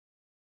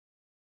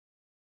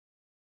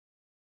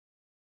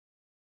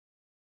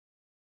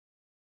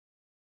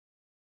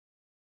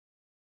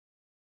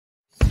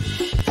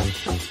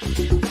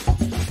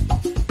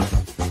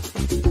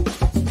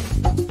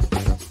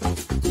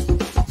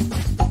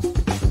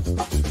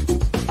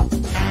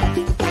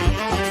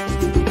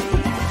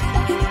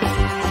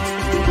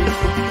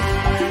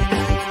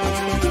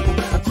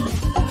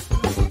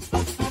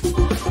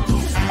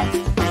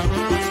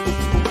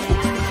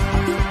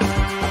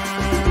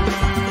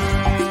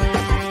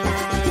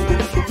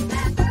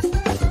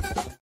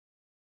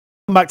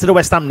Back to the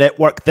West Ham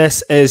Network.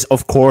 This is,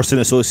 of course, in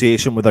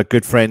association with our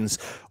good friends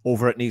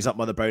over at Knees Up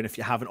Mother Brown. If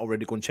you haven't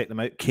already, go and check them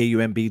out,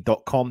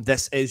 kumb.com.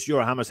 This is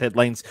your Hammers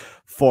headlines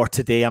for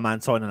today. I'm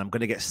Anton, and I'm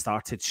going to get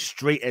started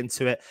straight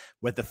into it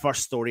with the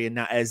first story, and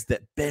that is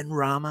that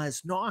Benrahma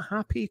is not a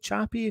happy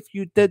chappy. If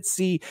you did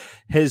see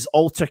his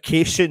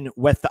altercation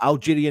with the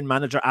Algerian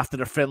manager after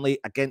their friendly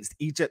against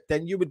Egypt,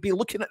 then you would be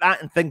looking at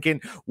that and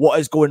thinking, what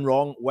is going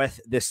wrong with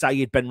the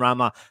Saeed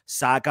Benrahma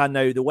saga?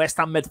 Now, the West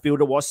Ham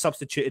midfielder was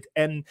substituted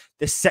in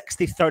the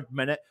 63rd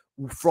minute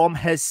from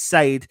his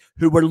side,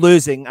 who were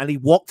losing, and he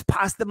walked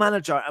past the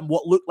manager and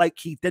what looked like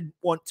he didn't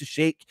want to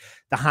shake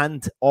the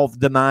hand of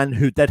the man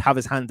who did have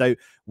his hand out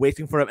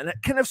waiting for him, and it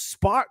kind of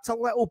sparked a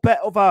little bit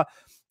of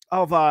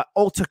a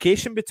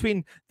altercation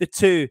between the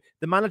two.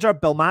 The manager,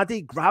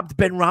 Belmadi, grabbed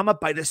Benrahma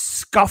by the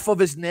scuff of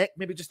his neck,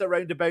 maybe just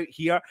around about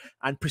here,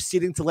 and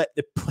proceeding to let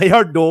the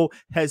player know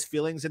his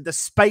feelings. And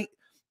despite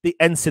the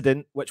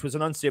incident, which was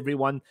an unsavory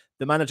one,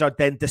 the manager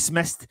then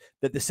dismissed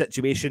the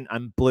situation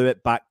and blew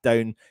it back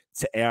down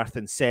to earth,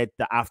 and said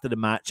that after the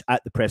match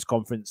at the press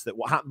conference that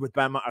what happened with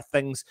Benrahma are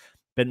things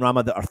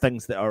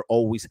that are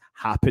always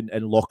happen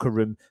in locker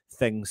room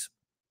things.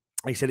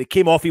 He said he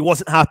came off, he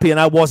wasn't happy, and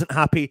I wasn't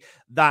happy.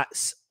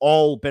 That's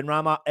all.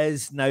 Benrahma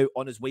is now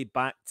on his way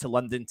back to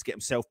London to get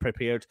himself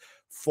prepared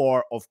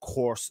for, of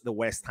course, the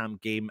West Ham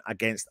game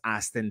against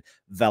Aston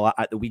Villa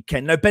at the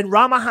weekend. Now,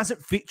 Benrahma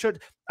hasn't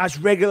featured as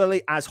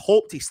regularly as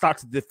hoped. He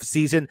started the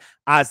season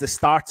as the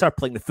starter,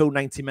 playing the full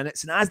 90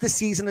 minutes. And as the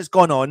season has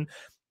gone on,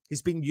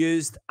 he's been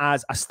used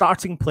as a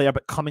starting player,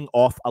 but coming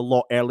off a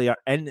lot earlier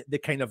in the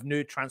kind of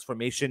new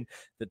transformation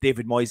that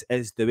David Moyes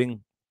is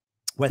doing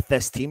with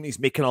this team. He's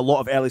making a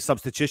lot of early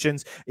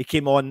substitutions. He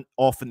came on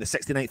off in the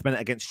 69th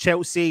minute against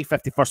Chelsea,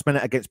 51st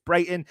minute against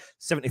Brighton,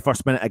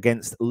 71st minute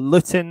against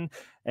Luton.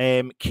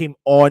 Came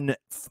on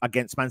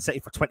against Man City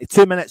for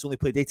 22 minutes, only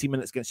played 18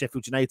 minutes against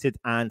Sheffield United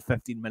and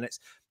 15 minutes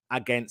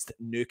against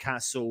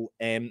Newcastle.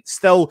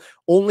 Still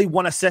only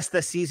one assist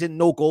this season,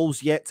 no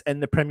goals yet in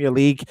the Premier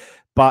League,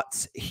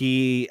 but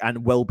he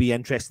and will be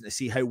interesting to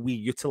see how we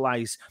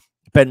utilise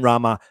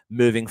Benrahma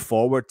moving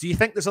forward. Do you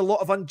think there's a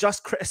lot of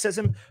unjust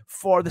criticism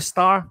for the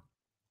star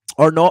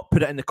or not?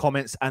 Put it in the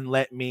comments and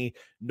let me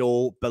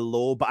know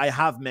below. But I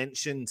have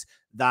mentioned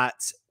that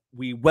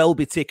we will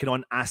be taking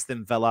on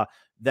Aston Villa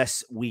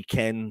this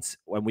weekend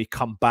when we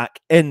come back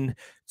in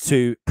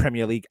to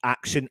Premier League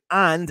action,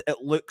 and it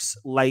looks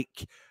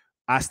like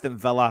Aston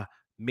Villa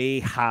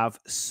may have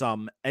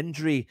some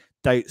injury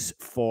doubts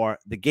for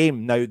the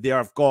game. Now, they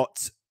have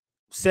got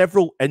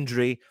several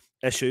injury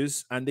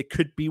issues, and they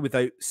could be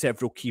without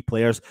several key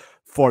players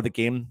for the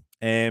game.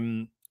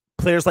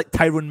 Players like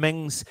Tyrone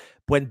Mings,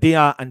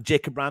 Buendia, and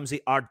Jacob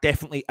Ramsey are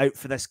definitely out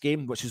for this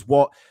game, which is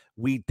what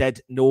we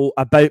did know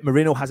about.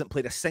 Moreno hasn't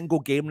played a single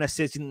game this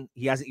season.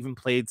 He hasn't even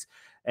played.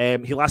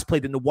 He last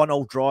played in the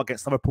 1-1 draw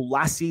against Liverpool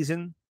last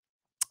season,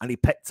 and he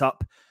picked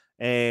up,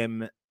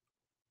 for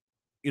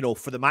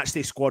the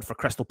matchday squad for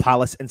Crystal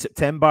Palace in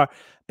September.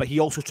 But he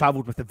also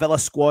travelled with the Villa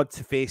squad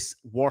to face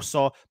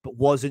Warsaw, but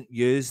wasn't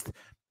used.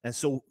 And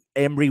so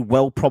Emery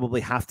will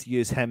probably have to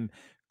use him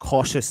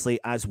cautiously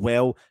as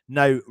well.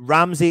 Now,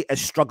 Ramsey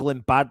is struggling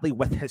badly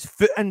with his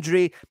foot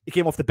injury. He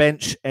came off the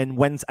bench in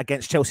wins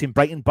against Chelsea and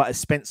Brighton, but has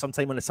spent some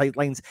time on the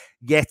sidelines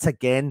yet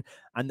again.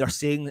 And they're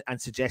saying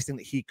and suggesting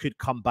that he could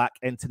come back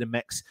into the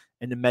mix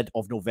in the mid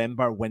of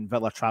November when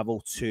Villa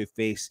travel to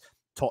face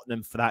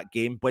Tottenham for that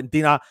game.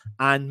 Buendia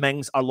and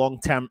Mings are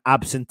long-term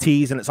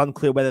absentees, and it's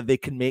unclear whether they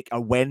can make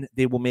or when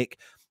they will make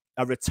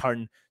a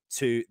return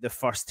to the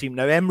first team.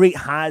 Now, Emery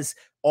has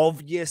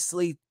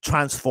obviously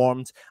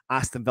transformed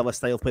Aston Villa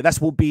style of play.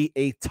 This will be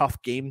a tough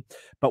game,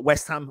 but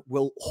West Ham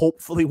will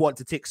hopefully want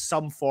to take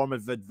some form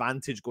of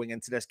advantage going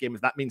into this game.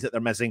 If that means that they're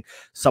missing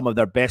some of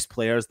their best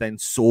players, then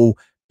so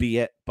be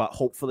it. But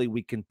hopefully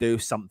we can do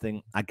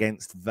something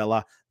against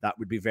Villa. That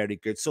would be very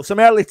good. So some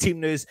early team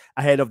news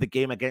ahead of the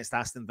game against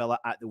Aston Villa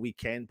at the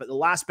weekend. But the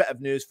last bit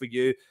of news for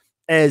you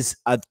is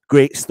a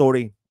great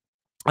story.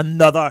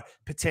 Another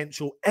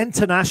potential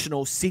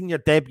international senior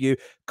debut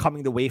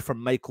coming the way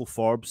from Michael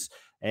Forbes.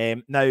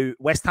 Now,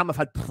 West Ham have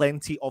had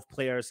plenty of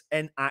players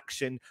in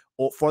action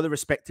for the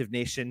respective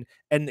nation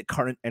in the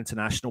current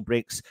international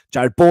breaks.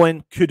 Jared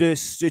Bowen,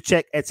 Kudus,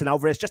 Souček, Edson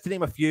Alvarez, just to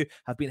name a few,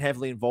 have been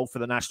heavily involved for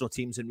the national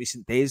teams in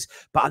recent days.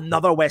 But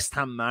another West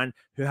Ham man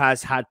who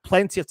has had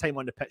plenty of time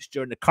on the pitch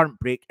during the current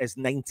break is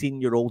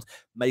 19-year-old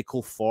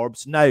Michael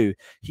Forbes. Now,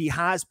 he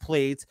has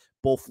played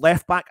both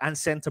left back and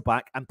centre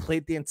back and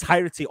played the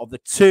entirety of the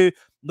two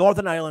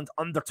Northern Ireland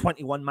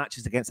under-21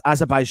 matches against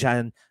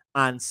Azerbaijan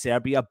and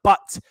Serbia.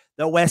 But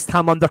the West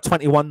Ham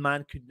under-21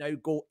 man could now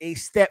go a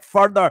step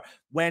further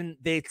when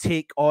they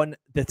take on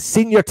the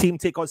senior team,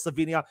 take on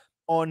Slovenia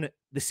on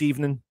this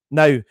evening.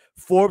 Now,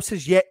 Forbes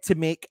has yet to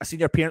make a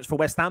senior appearance for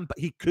West Ham, but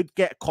he could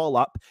get a call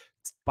up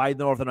by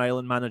the Northern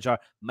Ireland manager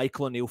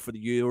Michael O'Neill for the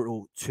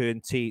Euro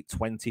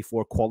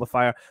 2024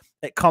 qualifier.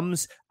 It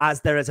comes as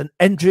there is an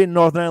injury in the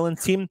Northern Ireland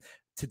team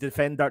to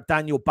defender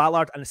Daniel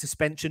Ballard and a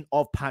suspension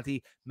of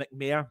Paddy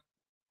McMahon.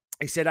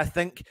 He said, I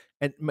think,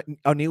 and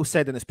O'Neill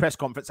said in his press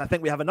conference, I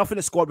think we have enough in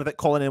the squad without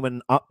calling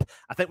anyone up.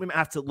 I think we might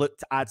have to look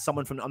to add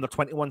someone from the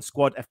under-21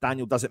 squad if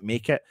Daniel doesn't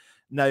make it.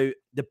 Now,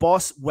 the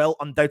boss will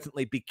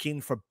undoubtedly be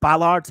keen for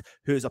Ballard,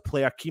 who is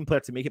a keen player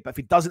to make it. But if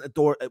he doesn't, the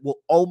door, it will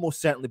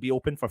almost certainly be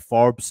open for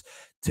Forbes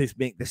to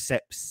make the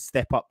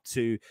step up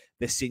to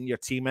the senior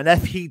team. And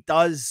if he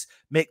does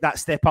make that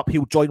step up,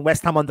 he'll join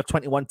West Ham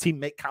under-21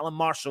 teammate Callum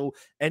Marshall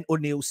in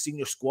O'Neill's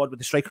senior squad, with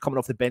the striker coming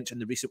off the bench in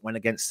the recent win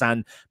against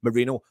San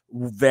Marino.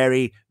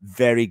 Very,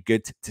 very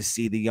good to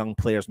see the young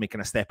players making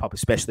a step up,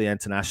 especially the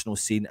international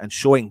scene, and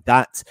showing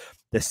that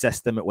the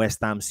system at West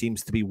Ham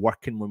seems to be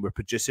working when we're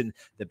producing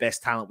the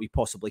best talent we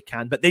possibly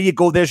can. But there you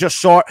go. There's your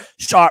short,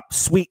 sharp,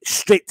 sweet,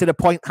 straight to the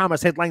point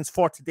Hammers headlines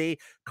for today,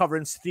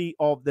 covering 3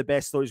 of the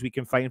best stories we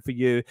can find for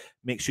you.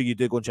 Make sure you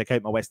do go and check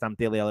out my West Ham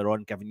Daily earlier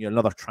on, giving you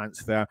another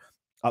transfer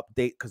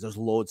update, because there's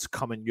loads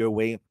coming your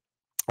way.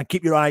 And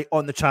keep your eye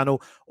on the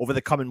channel over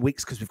the coming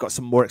weeks, because we've got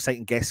some more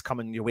exciting guests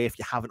coming your way. If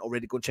you haven't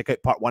already, go and check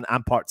out part 1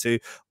 and part 2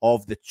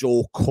 of the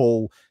Joe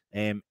Cole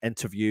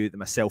interview that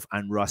myself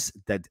and Russ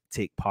did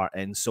take part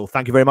in. So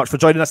thank you very much for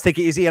joining us. Take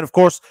it easy. And of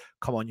course,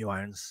 come on, you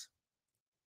Irons.